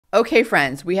Okay,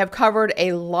 friends, we have covered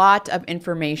a lot of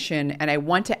information, and I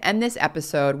want to end this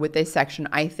episode with a section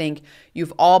I think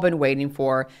you've all been waiting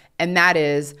for, and that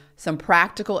is some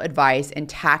practical advice and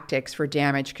tactics for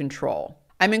damage control.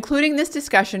 I'm including this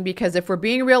discussion because if we're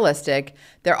being realistic,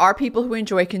 there are people who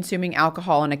enjoy consuming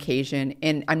alcohol on occasion,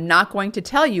 and I'm not going to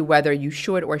tell you whether you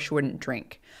should or shouldn't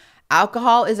drink.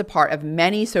 Alcohol is a part of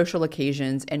many social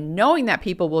occasions, and knowing that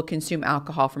people will consume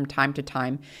alcohol from time to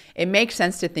time, it makes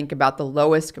sense to think about the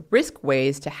lowest risk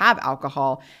ways to have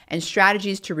alcohol and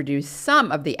strategies to reduce some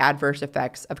of the adverse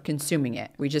effects of consuming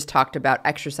it. We just talked about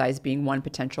exercise being one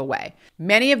potential way.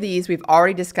 Many of these we've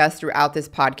already discussed throughout this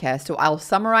podcast, so I'll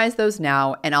summarize those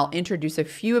now, and I'll introduce a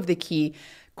few of the key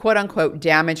quote-unquote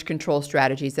damage control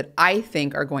strategies that I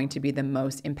think are going to be the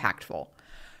most impactful.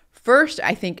 First,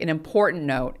 I think an important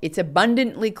note, it's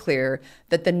abundantly clear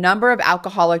that the number of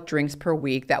alcoholic drinks per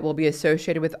week that will be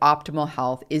associated with optimal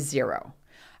health is 0.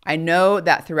 I know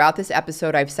that throughout this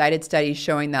episode, I've cited studies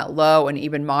showing that low and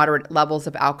even moderate levels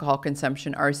of alcohol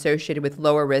consumption are associated with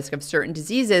lower risk of certain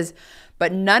diseases,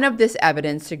 but none of this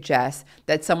evidence suggests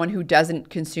that someone who doesn't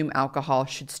consume alcohol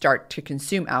should start to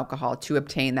consume alcohol to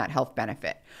obtain that health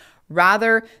benefit.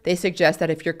 Rather, they suggest that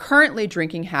if your currently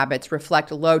drinking habits reflect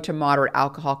low to moderate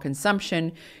alcohol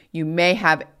consumption, you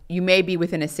may be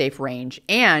within a safe range.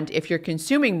 And if you're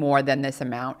consuming more than this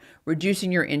amount, reducing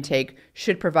your intake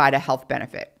should provide a health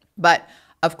benefit. But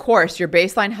of course, your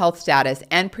baseline health status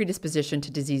and predisposition to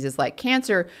diseases like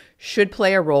cancer should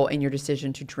play a role in your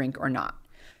decision to drink or not.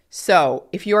 So,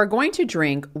 if you are going to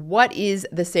drink, what is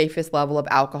the safest level of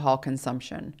alcohol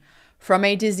consumption? From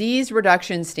a disease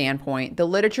reduction standpoint, the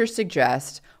literature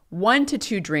suggests 1 to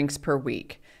 2 drinks per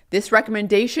week. This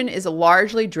recommendation is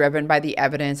largely driven by the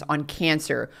evidence on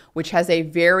cancer, which has a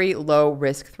very low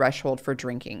risk threshold for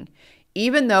drinking.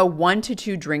 Even though 1 to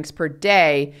 2 drinks per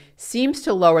day seems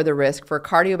to lower the risk for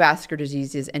cardiovascular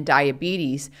diseases and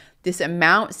diabetes, this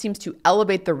amount seems to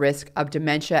elevate the risk of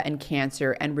dementia and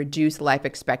cancer and reduce life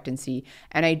expectancy.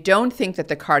 And I don't think that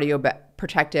the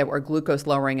cardioprotective or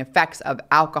glucose-lowering effects of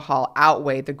alcohol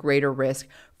outweigh the greater risk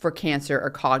for cancer or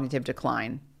cognitive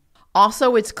decline.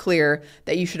 Also, it's clear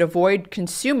that you should avoid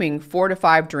consuming 4 to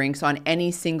 5 drinks on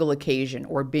any single occasion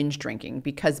or binge drinking,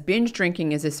 because binge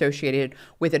drinking is associated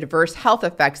with adverse health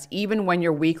effects even when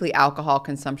your weekly alcohol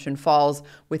consumption falls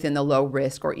within the low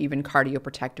risk or even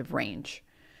cardioprotective range.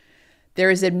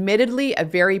 There is admittedly a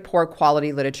very poor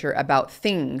quality literature about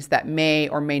things that may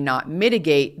or may not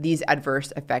mitigate these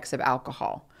adverse effects of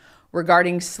alcohol.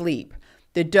 Regarding sleep,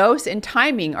 the dose and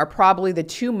timing are probably the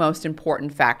 2 most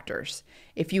important factors.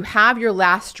 If you have your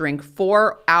last drink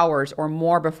 4 hours or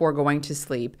more before going to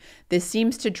sleep, this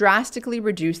seems to drastically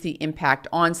reduce the impact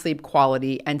on sleep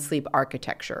quality and sleep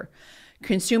architecture.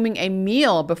 Consuming a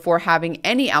meal before having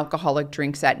any alcoholic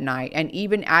drinks at night, and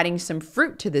even adding some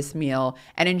fruit to this meal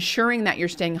and ensuring that you're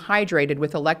staying hydrated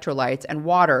with electrolytes and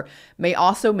water may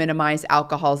also minimize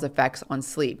alcohol's effects on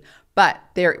sleep. But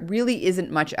there really isn't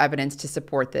much evidence to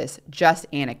support this, just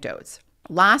anecdotes.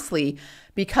 Lastly,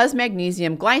 because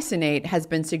magnesium glycinate has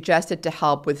been suggested to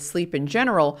help with sleep in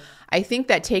general, I think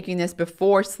that taking this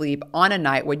before sleep on a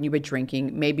night when you've been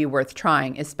drinking may be worth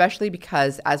trying, especially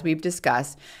because, as we've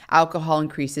discussed, alcohol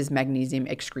increases magnesium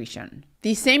excretion.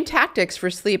 These same tactics for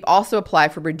sleep also apply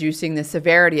for reducing the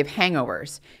severity of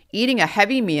hangovers. Eating a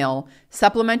heavy meal,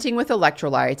 supplementing with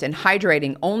electrolytes, and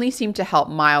hydrating only seem to help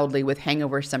mildly with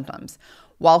hangover symptoms.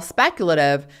 While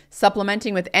speculative,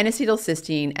 supplementing with N-acetyl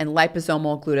cysteine and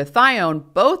liposomal glutathione,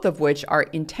 both of which are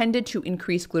intended to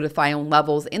increase glutathione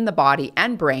levels in the body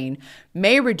and brain,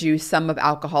 may reduce some of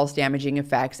alcohol's damaging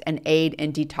effects and aid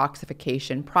in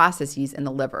detoxification processes in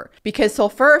the liver. Because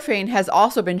sulforaphane has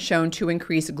also been shown to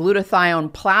increase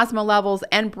glutathione plasma levels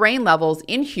and brain levels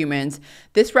in humans,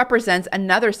 this represents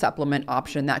another supplement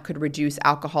option that could reduce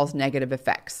alcohol's negative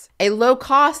effects. A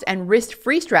low-cost and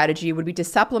risk-free strategy would be to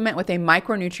supplement with a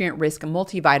micronutrient-rich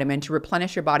multivitamin to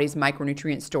replenish your body's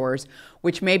micronutrient stores,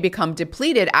 which may become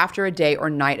depleted after a day or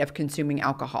night of consuming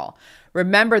alcohol.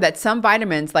 Remember that some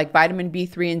vitamins like vitamin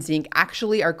B3 and zinc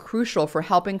actually are crucial for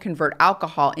helping convert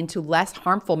alcohol into less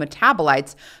harmful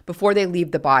metabolites before they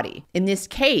leave the body. In this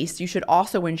case, you should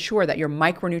also ensure that your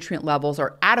micronutrient levels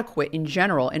are adequate in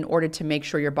general in order to make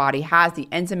sure your body has the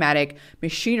enzymatic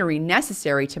machinery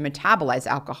necessary to metabolize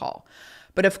alcohol.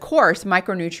 But of course,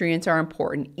 micronutrients are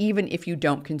important even if you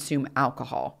don't consume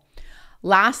alcohol.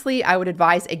 Lastly, I would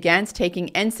advise against taking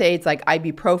NSAIDs like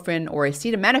ibuprofen or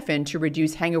acetaminophen to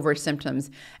reduce hangover symptoms,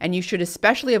 and you should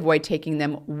especially avoid taking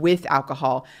them with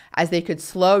alcohol, as they could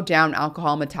slow down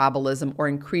alcohol metabolism or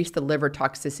increase the liver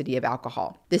toxicity of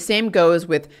alcohol. The same goes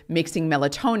with mixing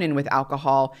melatonin with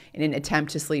alcohol in an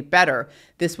attempt to sleep better.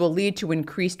 This will lead to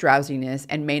increased drowsiness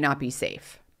and may not be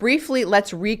safe. Briefly,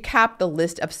 let's recap the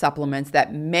list of supplements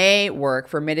that may work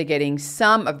for mitigating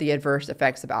some of the adverse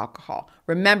effects of alcohol.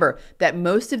 Remember that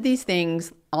most of these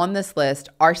things on this list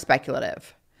are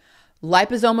speculative.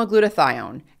 Liposomal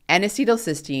glutathione, N-acetyl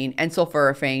cysteine, and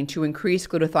sulforaphane to increase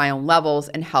glutathione levels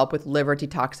and help with liver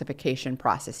detoxification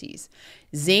processes.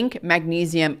 Zinc,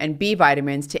 magnesium, and B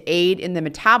vitamins to aid in the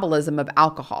metabolism of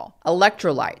alcohol.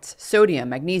 Electrolytes, sodium,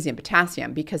 magnesium,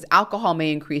 potassium, because alcohol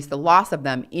may increase the loss of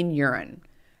them in urine.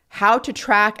 How to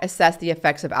track, assess the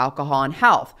effects of alcohol on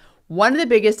health. One of the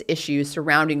biggest issues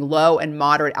surrounding low and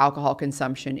moderate alcohol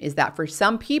consumption is that for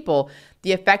some people,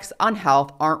 the effects on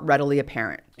health aren't readily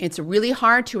apparent. It's really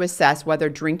hard to assess whether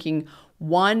drinking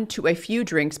 1 to a few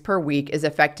drinks per week is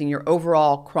affecting your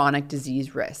overall chronic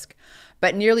disease risk.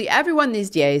 But nearly everyone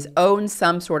these days owns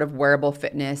some sort of wearable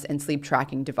fitness and sleep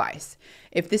tracking device.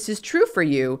 If this is true for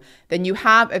you, then you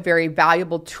have a very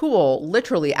valuable tool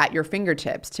literally at your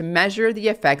fingertips to measure the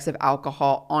effects of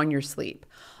alcohol on your sleep.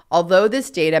 Although this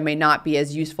data may not be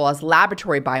as useful as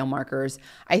laboratory biomarkers,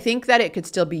 I think that it could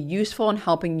still be useful in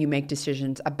helping you make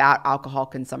decisions about alcohol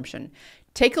consumption.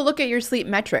 Take a look at your sleep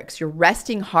metrics, your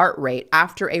resting heart rate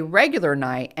after a regular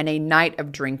night and a night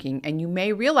of drinking, and you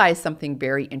may realize something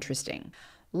very interesting.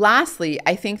 Lastly,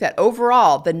 I think that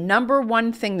overall, the number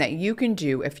one thing that you can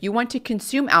do if you want to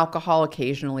consume alcohol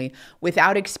occasionally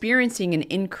without experiencing an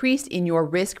increase in your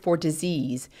risk for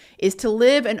disease is to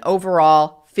live an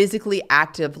overall physically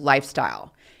active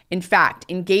lifestyle. In fact,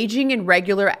 engaging in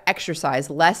regular exercise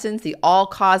lessens the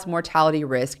all-cause mortality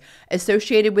risk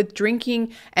associated with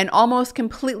drinking and almost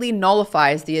completely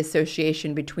nullifies the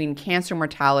association between cancer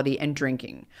mortality and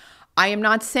drinking. I am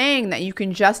not saying that you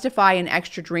can justify an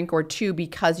extra drink or two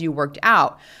because you worked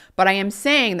out, but I am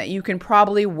saying that you can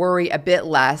probably worry a bit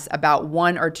less about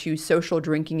 1 or 2 social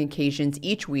drinking occasions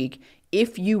each week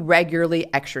if you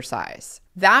regularly exercise.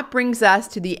 That brings us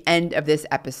to the end of this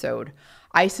episode.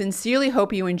 I sincerely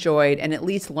hope you enjoyed and at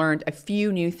least learned a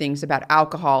few new things about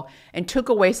alcohol and took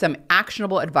away some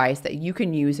actionable advice that you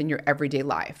can use in your everyday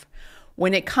life.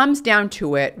 When it comes down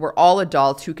to it, we're all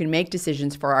adults who can make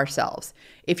decisions for ourselves.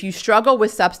 If you struggle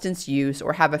with substance use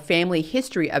or have a family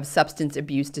history of substance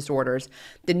abuse disorders,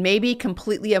 then maybe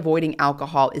completely avoiding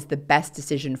alcohol is the best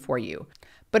decision for you.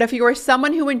 But if you are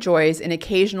someone who enjoys an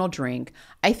occasional drink,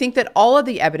 I think that all of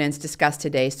the evidence discussed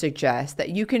today suggests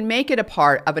that you can make it a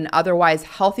part of an otherwise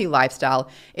healthy lifestyle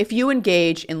if you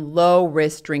engage in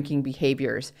low-risk drinking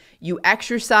behaviors, you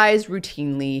exercise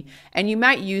routinely, and you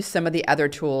might use some of the other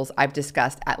tools I've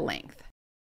discussed at length.